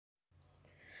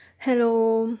Hello,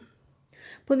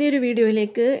 പുതിയൊരു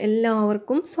വീഡിയോയിലേക്ക്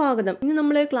എല്ലാവർക്കും സ്വാഗതം. ഇനി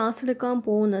നമ്മൾ ക്ലാസ് എടുക്കാൻ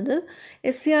പോകുന്നത്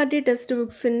SCERT ടെക്സ്റ്റ്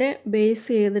ബുക്സിനെ ബേസ്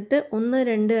ചെയ്തിട്ട്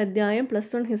 1-2 അധ്യായം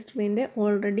 +1 ഹിസ്റ്ററീൻ്റെ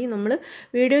ഓൾറെഡി നമ്മൾ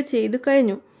വീഡിയോ ചെയ്ത്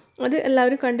കഴിഞ്ഞു. അത്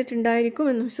എല്ലാവരും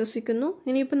കണ്ടിട്ടുണ്ടായിരിക്കും എന്ന് വിശ്വസിക്കുന്നു.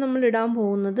 ഇനിയിപ്പം നമ്മൾ ഇടാൻ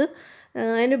പോകുന്നത്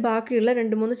അതിൻ്റെ ബാക്കിയുള്ള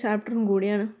 2-3 ചാപ്റ്ററും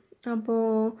കൂടിയാണ്. അപ്പോൾ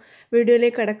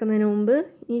വീഡിയോയിലേക്ക് കടക്കുന്നതിന് മുമ്പ്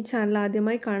ഈ ചാനൽ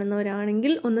ആദ്യമായി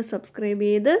കാണുന്നവരാണെങ്കിൽ ഒന്ന് സബ്സ്ക്രൈബ്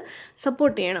ചെയ്ത്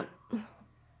സപ്പോർട്ട് ചെയ്യണം.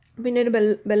 പിന്നെ ഒരു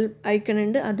ബെൽ ഐക്കൺ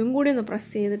ഉണ്ട്, അതും കൂടി ഒന്ന് പ്രസ്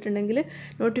ചെയ്തിട്ടുണ്ടെങ്കിൽ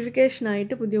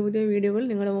നോട്ടിഫിക്കേഷനായിട്ട് പുതിയ പുതിയ വീഡിയോകൾ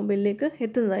നിങ്ങളുടെ മൊബൈലിലേക്ക്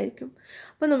എത്തുന്നതായിരിക്കും.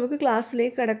 അപ്പോൾ നമുക്ക്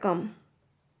ക്ലാസ്സിലേക്ക് കടക്കാം.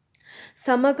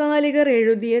 സമകാലികർ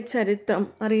എഴുതിയ ചരിത്രം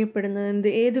അറിയപ്പെടുന്നത്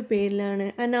ഏത് പേരിലാണ്?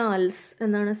 അനാൽസ്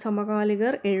എന്നാണ്.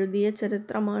 സമകാലികർ എഴുതിയ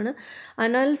ചരിത്രമാണ്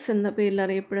അനാൽസ് എന്ന പേരിൽ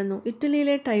അറിയപ്പെടുന്നു.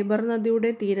 ഇറ്റലിയിലെ ടൈബർ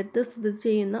നദിയുടെ തീരത്ത് സ്ഥിതി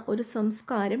ചെയ്യുന്ന ഒരു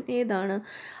സംസ്കാരം ഏതാണ്?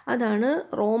 അതാണ്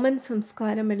റോമൻ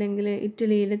സംസ്കാരം, അല്ലെങ്കിൽ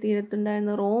ഇറ്റലിയിലെ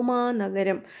തീരത്തുണ്ടായിരുന്ന റോമാ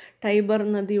നഗരം. ടൈബർ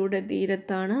നദിയുടെ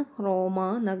തീരത്താണ് റോമാ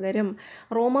നഗരം.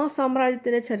 റോമാ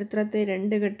സാമ്രാജ്യത്തിൻ്റെ ചരിത്രത്തെ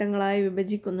 2 ഘട്ടങ്ങളായി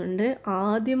വിഭജിക്കുന്നുണ്ട്.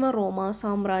 ആദിമ റോമാ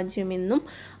സാമ്രാജ്യമെന്നും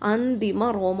അന്തിമ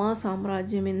റോമാ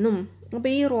സാമ്രാജ്യമെന്നും.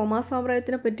 അപ്പോൾ ഈ റോമാ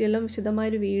സാമ്രാജ്യത്തിനെ പറ്റിയെല്ലാം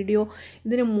വിശദമായൊരു വീഡിയോ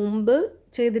ഇതിനു മുമ്പ്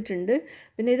ചെയ്തിട്ടുണ്ട്.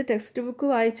 പിന്നെ ഇത് ടെക്സ്റ്റ് ബുക്ക്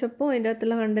വായിച്ചപ്പോൾ അതിൻ്റെ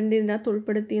അകത്തുള്ള കണ്ടൻറ്റ് ഇതിനകത്ത്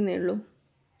ഉൾപ്പെടുത്തിയെന്നേ ഉള്ളൂ.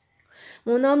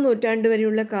 3-ാം നൂറ്റാണ്ട്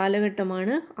വരെയുള്ള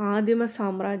കാലഘട്ടമാണ് ആദിമ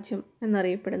സാമ്രാജ്യം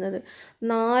എന്നറിയപ്പെടുന്നത്.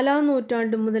 4-ാം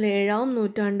നൂറ്റാണ്ട് മുതൽ 7-ാം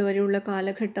നൂറ്റാണ്ട് വരെയുള്ള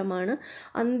കാലഘട്ടമാണ്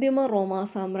അന്തിമ റോമാ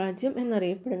സാമ്രാജ്യം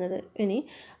എന്നറിയപ്പെടുന്നത്. ഇനി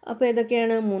അപ്പോൾ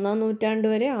ഏതൊക്കെയാണ്? 3-ാം നൂറ്റാണ്ട്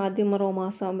വരെ ആദിമ റോമാ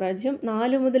സാമ്രാജ്യം,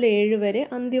 4 മുതൽ 7 വരെ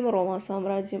അന്തിമ റോമാ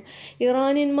സാമ്രാജ്യം.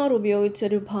 ഇറാനിയന്മാർ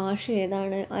ഉപയോഗിച്ചൊരു ഭാഷ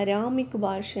ഏതാണ്? അരാമിക്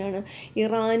ഭാഷയാണ്.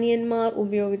 ഇറാനിയന്മാർ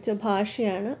ഉപയോഗിച്ച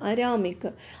ഭാഷയാണ് അരാമിക്.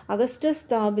 അഗസ്റ്റസ്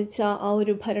സ്ഥാപിച്ച ആ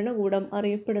ഒരു ഭരണകൂടം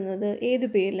അറിയപ്പെടുന്നത് ഏതു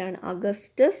പേരിലാണ്?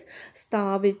 അഗസ്റ്റസ്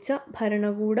സ്ഥാപിച്ച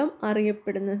ഭരണകൂടം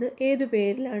അറിയപ്പെടുന്നത് ഏതു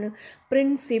പേരിലാണ്?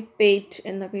 പ്രിൻസിപ്പേറ്റ്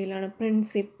എന്ന പേരിലാണ്.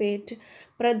 പ്രിൻസിപ്പേറ്റ്.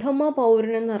 പ്രഥമ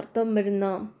പൗരൻ എന്നർത്ഥം വരുന്ന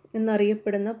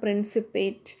എന്നറിയപ്പെടുന്ന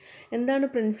പ്രിൻസിപ്പേറ്റ്. എന്താണ്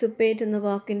പ്രിൻസിപ്പേറ്റ് എന്ന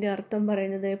വാക്കിൻ്റെ അർത്ഥം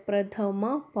പറയുന്നത്? പ്രഥമ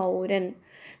പൗരൻ.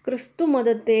 ക്രിസ്തു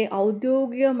മതത്തെ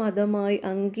ഔദ്യോഗിക മതമായി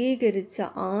അംഗീകരിച്ച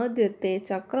ആദ്യത്തെ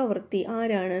ചക്രവർത്തി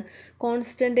ആരാണ്?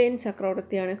 കോൺസ്റ്റന്റൈൻ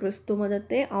ചക്രവർത്തിയാണ്. ക്രിസ്തു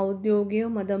മതത്തെ ഔദ്യോഗിക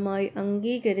മതമായി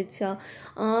അംഗീകരിച്ച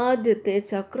ആദ്യത്തെ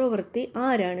ചക്രവർത്തി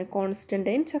ആരാണ്?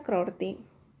 കോൺസ്റ്റന്റൈൻ ചക്രവർത്തി.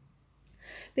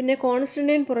 പിന്നെ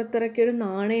കോൺസ്റ്റന്റൈൻ പുറത്തിറക്കിയ ഒരു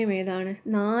നാണയം ഏതാണ്?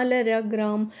 4.5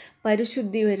 ഗ്രാം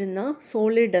പരിശുദ്ധി വരുന്ന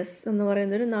സോളിഡസ് എന്ന്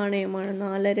പറയുന്നൊരു നാണയമാണ്.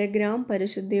 4.5 ഗ്രാം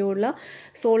പരിശുദ്ധിയുള്ള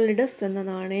സോളിഡസ് എന്ന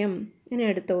നാണയം. ഇനി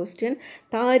അടുത്ത ക്വസ്റ്റ്യൻ.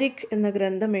 താരിഖ് എന്ന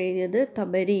ഗ്രന്ഥം എഴുതിയത്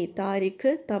തബരി.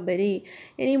 താരിഖ് തബരി.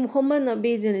 ഇനി മുഹമ്മദ്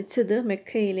നബി ജനിച്ചത്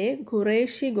മെക്കയിലെ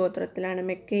ഖുറേഷി ഗോത്രത്തിലാണ്.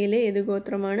 മെക്കയിലെ ഏത്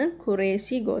ഗോത്രമാണ്?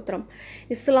 ഖുറേഷി ഗോത്രം.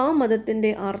 ഇസ്ലാം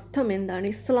മതത്തിൻ്റെ അർത്ഥം എന്താണ്?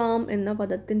 ഇസ്ലാം എന്ന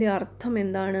പദത്തിൻ്റെ അർത്ഥം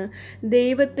എന്താണ്?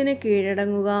 ദൈവത്തിന്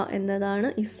കീഴടങ്ങുക എന്നതാണ്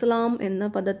ഇസ്ലാം എന്ന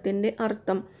പദത്തിൻ്റെ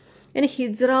അർത്ഥം. ഇനി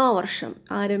ഹിജ്റ വർഷം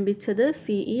ആരംഭിച്ചത്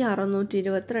CE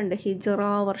 622. ഹിജ്റ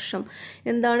വർഷം.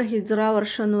 എന്താണ് ഹിജ്റ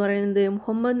വർഷം എന്ന് പറയുന്നത്?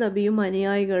 മുഹമ്മദ് നബിയും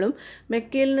അനുയായികളും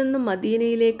മെക്കയിൽ നിന്നും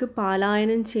മദീനയിലേക്ക്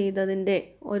പലായനം ചെയ്തതിൻ്റെ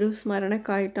ഒരു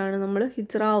സ്മരണക്കായിട്ടാണ് നമ്മൾ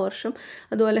ഹിജ്റ വർഷം,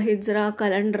 അതുപോലെ ഹിജ്റ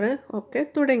കലണ്ടർ ഒക്കെ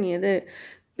തുടങ്ങിയത്.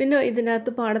 പിന്നെ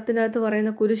ഇതിനകത്ത് പാഠത്തിനകത്ത്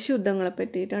പറയുന്ന കുരിശുയുദ്ധങ്ങളെ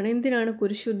പറ്റിയിട്ടാണ്. എന്തിനാണ്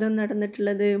കുരിശുയുദ്ധം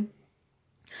നടന്നിട്ടുള്ളത്?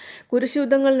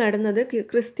 കുരിശുയുദ്ധങ്ങൾ നടന്നത്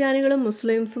ക്രിസ്ത്യാനികളും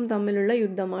മുസ്ലിംസും തമ്മിലുള്ള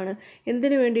യുദ്ധമാണ്.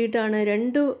 എന്തിനു വേണ്ടിയിട്ടാണ്?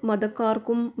 2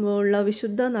 മതക്കാർക്കും ഉള്ള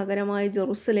വിശുദ്ധ നഗരമായ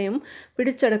ജെറുസലേം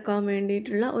പിടിച്ചടക്കാൻ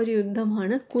വേണ്ടിയിട്ടുള്ള ഒരു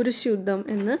യുദ്ധമാണ് കുരിശുയുദ്ധം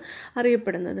എന്ന്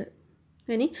അറിയപ്പെടുന്നത്.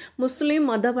 ഇനി മുസ്ലിം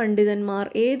മതപണ്ഡിതന്മാർ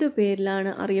ഏതു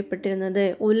പേരിലാണ് അറിയപ്പെട്ടിരുന്നത്?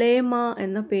 ഉലേമ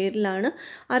എന്ന പേരിലാണ്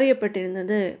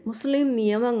അറിയപ്പെട്ടിരുന്നത്. മുസ്ലിം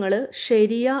നിയമങ്ങൾ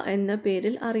ശരിയ എന്ന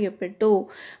പേരിൽ അറിയപ്പെട്ടു.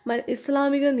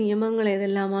 ഇസ്ലാമിക നിയമങ്ങൾ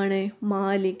ഏതെല്ലാമാണ്?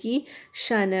 മാലിക്കി,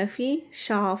 ഷനഫി,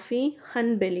 ഷാഫി,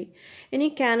 ഹൻബലി. ഇനി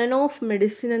കാനൺ ഓഫ്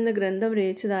മെഡിസിൻ എന്ന ഗ്രന്ഥം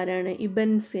രചിച്ചതാരാണ്?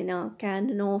 ഇബൻ സിന.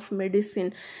 കാനൺ ഓഫ് മെഡിസിൻ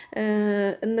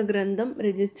എന്ന ഗ്രന്ഥം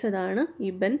രചിച്ചതാണ്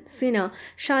ഇബൻ സിന.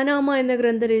 ഷാനാമ എന്ന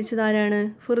ഗ്രന്ഥം രചിച്ചതാരാണ്?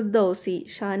 ഫിർദൗസി.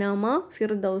 ഷാനാമ,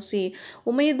 ഫിർദൗസി.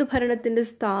 ഉമയ്യദ് ഭരണത്തിൻ്റെ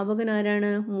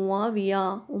സ്ഥാപകനാരാണ്? മുആവിയ.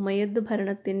 ഉമയ്യദ്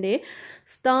ഭരണത്തിൻ്റെ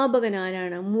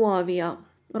സ്ഥാപകനാരാണ്? മുആവിയ.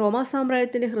 റോമാ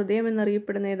സാമ്രാജ്യത്തിൻ്റെ ഹൃദയം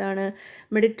എന്നറിയപ്പെടുന്ന ഏതാണ്?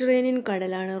 മെഡിറ്ററേനിയൻ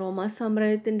കടലാണ്. റോമാ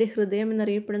സാമ്രാജ്യത്തിൻ്റെ ഹൃദയം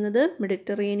എന്നറിയപ്പെടുന്നത്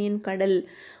മെഡിറ്ററേനിയൻ കടൽ.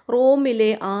 റോമിലെ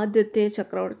ആദ്യത്തെ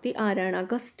ചക്രവർത്തി ആരാണ്?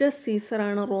 അഗസ്റ്റസ്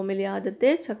സീസറാണ് റോമിലെ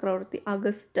ആദ്യത്തെ ചക്രവർത്തി.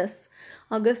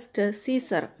 Augustus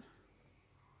Caesar.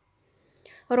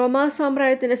 റോമാ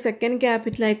സാമ്രാജ്യത്തിൻ്റെ സെക്കൻഡ്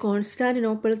ക്യാപിറ്റലായി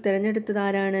കോൺസ്റ്റാന്റിനോപ്പിൾ തിരഞ്ഞെടുത്തത്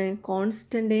ആരാണ്?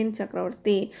 കോൺസ്റ്റന്റൈൻ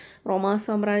ചക്രവർത്തി. റോമാ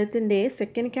സാമ്രാജ്യത്തിൻ്റെ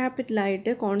സെക്കൻഡ്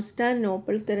ക്യാപിറ്റലായിട്ട്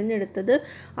കോൺസ്റ്റാന്റിനോപ്പിൾ തിരഞ്ഞെടുത്തത്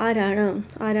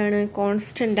ആരാണ്?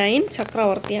 കോൺസ്റ്റന്റൈൻ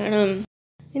ചക്രവർത്തിയാണ്.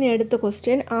 ഇനി അടുത്ത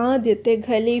ക്വസ്റ്റ്യൻ, ആദ്യത്തെ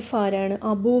ഖലീഫ ആരാണ്?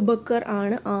 അബൂബക്കർ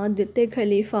ആണ് ആദ്യത്തെ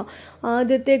ഖലീഫ.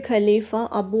 ആദ്യത്തെ ഖലീഫ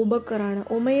അബൂബക്കർ ആണ്.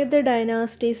 ഉമയ്യദ്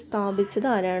ഡൈനാസ്റ്റി സ്ഥാപിച്ചത്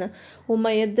ആരാണ്?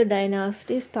 Umayyad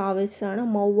dynasty സ്ഥാപിച്ചതാണ്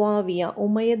മൗവാവിയ.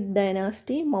 Umayyad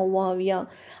dynasty മൗവാവിയ.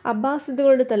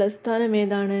 അബ്ബാസിദുകളുടെ തലസ്ഥാനം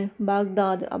ഏതാണ്?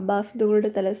 ബാഗ്ദാദ്.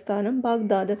 അബ്ബാസിദുകളുടെ തലസ്ഥാനം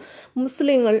ബാഗ്ദാദ്.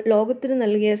 മുസ്ലിങ്ങൾ ലോകത്തിന്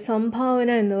നൽകിയ സംഭാവന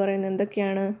എന്ന് പറയുന്നത്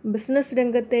എന്തൊക്കെയാണ്? ബിസിനസ്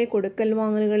രംഗത്തെ കൊടുക്കൽ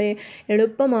വാങ്ങലുകളെ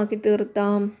എളുപ്പമാക്കി തീർത്ത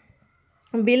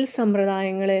ബിൽ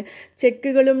സമ്പ്രദായങ്ങൾ,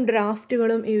 ചെക്കുകളും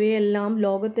ഡ്രാഫ്റ്റുകളും ഇവയെല്ലാം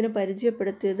ലോകത്തിന്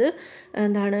പരിചയപ്പെടുത്തിയത്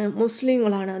എന്താണ്?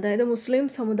 മുസ്ലിങ്ങളാണ്. അതായത് മുസ്ലിം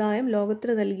സമുദായം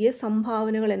ലോകത്തിന് നൽകിയ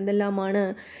സംഭാവനകൾ എന്തെല്ലാമാണ്?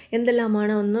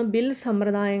 ഒന്ന് ബിൽ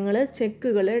സമ്പ്രദായങ്ങൾ,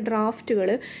 ചെക്കുകൾ,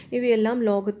 ഡ്രാഫ്റ്റുകൾ ഇവയെല്ലാം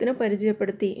ലോകത്തിന്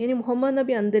പരിചയപ്പെടുത്തി. ഇനി മുഹമ്മദ്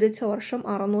നബി അന്തരിച്ച വർഷം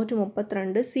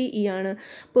 632 CE ആണ്.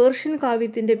 പേർഷ്യൻ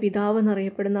കാവ്യത്തിൻ്റെ പിതാവ്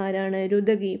എന്നറിയപ്പെടുന്ന ആരാണ്?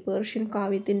 രുദകി. പേർഷ്യൻ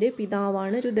കാവ്യത്തിൻ്റെ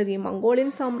പിതാവാണ് രുദകി.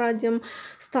 മംഗോളിയൻ സാമ്രാജ്യം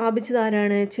സ്ഥാപിച്ചത്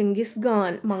ആരാണ്? ചെങ്കിസ് ഖാൻ.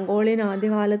 മംഗോളിയൻ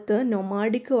ആദ്യകാലത്ത്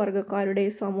നൊമാഡിക് വർഗ്ഗക്കാരുടെ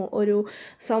ഒരു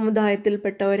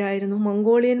സമുദായത്തിൽപ്പെട്ടവരായിരുന്നു.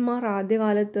 മംഗോളിയന്മാർ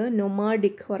ആദ്യകാലത്ത്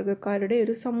നൊമാഡിക് വർഗ്ഗക്കാരുടെ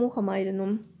ഒരു സമൂഹമായിരുന്നു.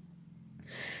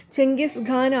 ചെങ്കിസ്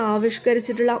ഖാൻ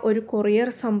ആവിഷ്കരിച്ചിട്ടുള്ള ഒരു കൊറിയർ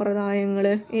സമ്പ്രദായങ്ങൾ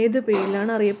ഏത്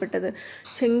പേരിലാണ് അറിയപ്പെട്ടത്?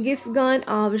 ചെങ്കിസ് ഖാൻ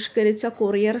ആവിഷ്കരിച്ച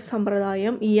കൊറിയർ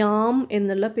സമ്പ്രദായം യാം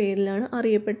എന്നുള്ള പേരിലാണ്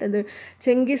അറിയപ്പെട്ടത്.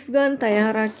 ചെങ്കിസ് ഖാൻ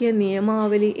തയ്യാറാക്കിയ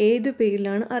നിയമാവലി ഏത്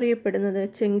പേരിലാണ് അറിയപ്പെടുന്നത്?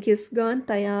 ചെങ്കിസ് ഖാൻ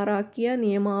തയ്യാറാക്കിയ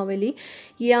നിയമാവലി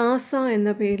യാസ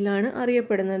എന്ന പേരിലാണ്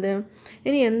അറിയപ്പെടുന്നത്.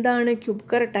 ഇനി എന്താണ്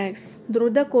ക്യുബ്കർ ടാക്സ്?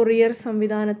 ദ്രുത കൊറിയർ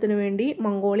സംവിധാനത്തിനു വേണ്ടി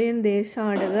മംഗോളിയൻ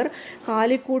ദേശാടകർ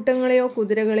കാലിക്കൂട്ടങ്ങളെയോ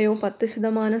കുതിരകളെയോ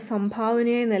 10%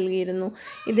 സംഭാവനയായി നൽകിയിരുന്നു.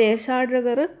 ഈ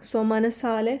ദേശാടകർ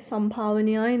സ്വമനസാലെ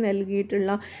സംഭാവനയായി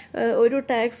നൽകിയിട്ടുള്ള ഒരു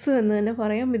ടാക്സ് എന്ന് തന്നെ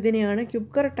പറയാം. ഇതിനെയാണ്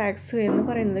ക്യുബ്കർ ടാക്സ് എന്ന്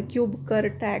പറയുന്നത്. ക്യുബ്കർ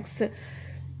ടാക്സ്.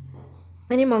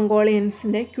 ഇനി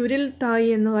മംഗോളിയൻസിൻ്റെ ക്യുരിൽ തായി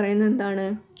എന്ന് പറയുന്നത് എന്താണ്?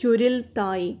 ക്യുരിൽ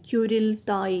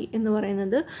തായി എന്ന്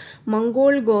പറയുന്നത്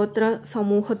മംഗോൾ ഗോത്ര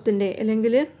സമൂഹത്തിൻ്റെ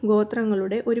അല്ലെങ്കിൽ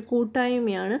ഗോത്രങ്ങളുടെ ഒരു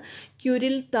കൂട്ടായ്മയാണ്.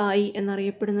 ക്യുരിൽ തായി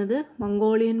എന്നറിയപ്പെടുന്നത്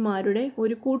മംഗോളിയന്മാരുടെ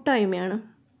ഒരു കൂട്ടായ്മയാണ്.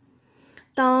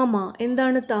 താമ.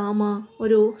 എന്താണ് താമ?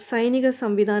 ഒരു സൈനിക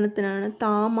സംവിധാനത്തിനാണ്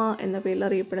താമ എന്ന പേരിൽ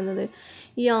അറിയപ്പെടുന്നത്.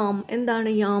 യാം. എന്താണ്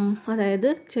യാം? അതായത്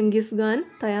ചെങ്കിസ് ഖാൻ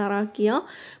തയ്യാറാക്കിയ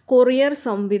കൊറിയർ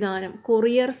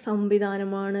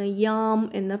സംവിധാനമാണ് യാം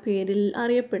എന്ന പേരിൽ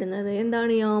അറിയപ്പെടുന്നത്.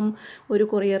 എന്താണ് യാം? ഒരു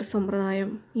കൊറിയർ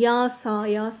സമ്പ്രദായം.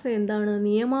 യാസ എന്താണ്?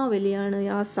 നിയമാവലിയാണ്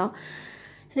യാസ.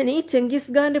 ഇനി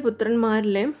ചെങ്കിസ് ഖാൻ്റെ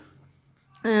പുത്രന്മാരിലെ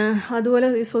അതുപോലെ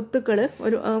ഈ സ്വത്തുക്കൾ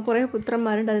കുറേ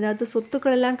പുത്രന്മാരുണ്ട്. അതിനകത്ത്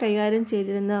സ്വത്തുക്കളെല്ലാം കൈകാര്യം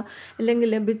ചെയ്തിരുന്ന അല്ലെങ്കിൽ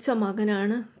ലഭിച്ച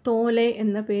മകനാണ് തോലെ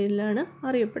എന്ന പേരിലാണ്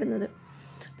അറിയപ്പെടുന്നത്.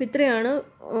 അപ്പോൾ ഇത്രയാണ്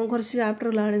കുറച്ച്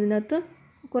ചാപ്റ്ററുകളാണ് ഇതിനകത്ത്,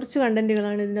 കുറച്ച്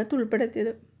കണ്ടൻറ്റുകളാണ് ഇതിനകത്ത്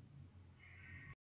ഉൾപ്പെടുത്തിയത്.